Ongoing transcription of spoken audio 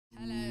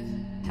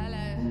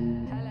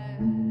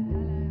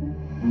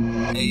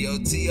Hey yo,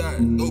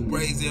 TR, go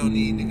crazy on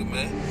these niggas,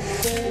 man.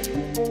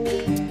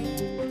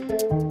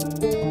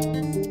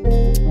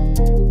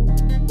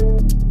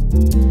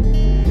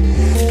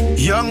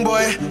 Young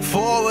boy,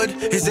 forward,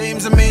 his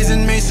aim's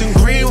amazing, Mason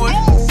Greenwood.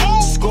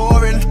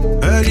 Scoring,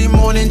 early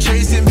morning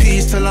chasing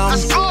peace till I'm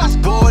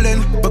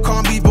balling, but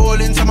can't be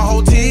balling till my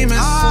whole team is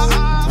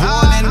warning.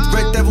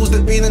 Red devils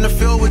that been in the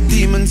field with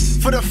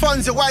demons. For the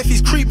funds, your wife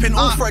is creeping,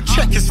 all for a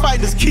check, his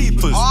finders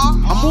keepers.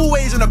 I'm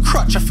always in a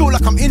crutch, I feel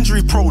like I'm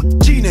injury prone.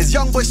 Genius,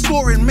 young boy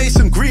scoring,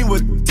 Mason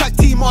Greenwood. Tag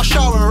team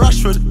Marshall and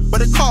Rashford, but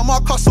they can't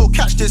mark us or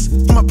catch this.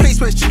 From a place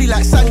where it's chilly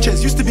like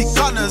Sanchez, used to be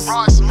gunners.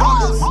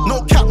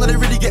 No cap, now they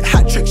really get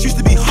hat tricks, used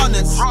to be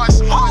hundreds.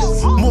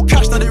 More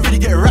cash, now they really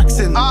get racks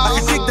in. I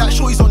can dig that,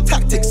 shorty's on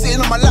tactics,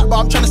 sitting on my lap, but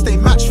I'm trying to stay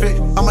match fit.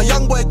 I'm a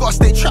young boy, gotta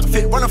stay trap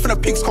fit. Running from the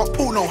pigs, can't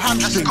pull no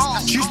hamstrings.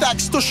 She used to act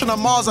stush on a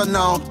Marza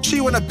now. She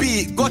wanna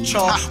beat,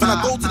 gotcha. When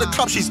I go to the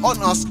club, she's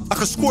on us. I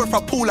can score if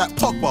I pull like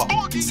Pogba.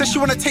 Says she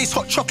wanna taste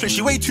hot chocolate,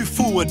 she way too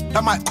forward.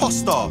 That might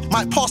cost her.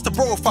 Might pass the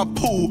bro if I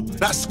pull.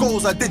 That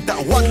Skulls, I did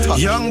that one touch.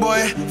 Young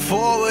boy,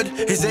 forward,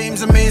 his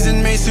aim's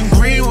amazing, Mason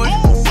Greenwood.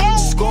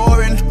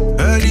 Scoring,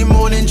 early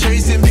morning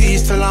chasing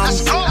peace till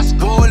I'm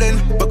balling,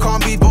 but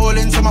can't be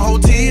balling till my whole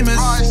team is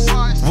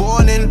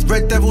warning.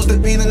 Red devils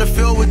that been in the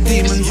field with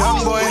demons.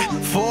 Young boy,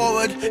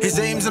 forward, his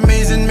aim's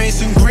amazing,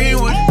 Mason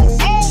Greenwood.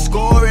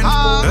 Scoring,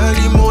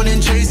 early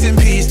morning chasing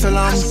peace till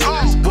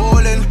I'm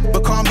balling,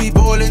 but can't be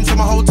balling till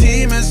my whole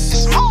team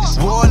is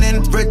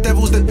warning. Red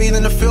devils that been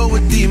in the field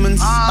with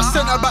demons. I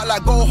sent her back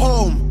like go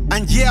home.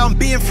 And yeah, I'm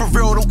being for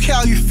real, don't care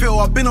how you feel,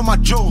 I've been on my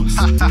Jones.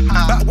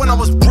 Back when I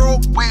was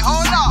broke,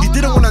 you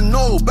didn't wanna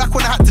know. Back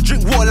when I had to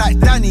drink water like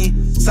Danny.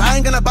 So I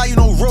ain't gonna buy you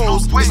no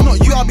rolls. It's not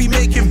you I'll be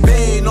making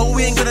Bay. No,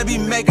 we ain't gonna be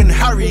Meg and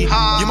Harry.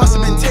 You must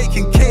have been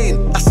taking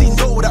cane. I seen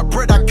dough with that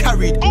bread I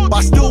carried, but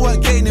I still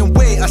weren't gaining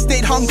weight. I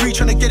stayed hungry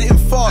trying to get it in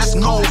fast.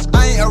 No,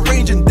 I ain't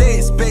arranging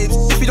dates, babes.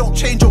 If you don't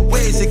change your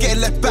ways, you're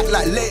getting left back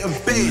like Leighton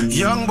Baines.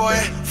 Young boy,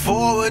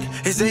 forward,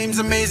 his aim's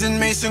amazing,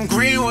 Mason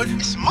Greenwood.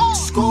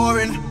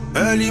 Scoring,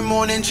 early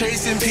morning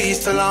chasing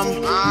peace till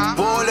I'm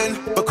balling,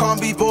 but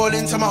can't be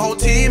balling till my whole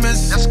team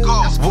is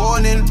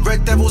warning.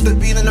 Red devils that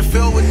been in the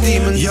field with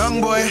demons.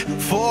 Young boy,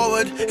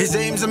 forward, his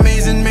aim's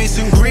amazing,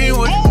 Mason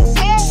Greenwood.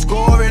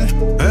 Scoring,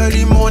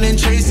 early morning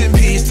chasing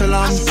peace till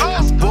I'm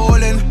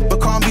balling, but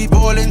can't be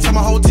balling till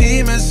my whole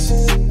team is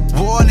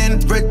warning.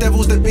 Red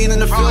devils that been in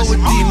the field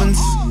with demons.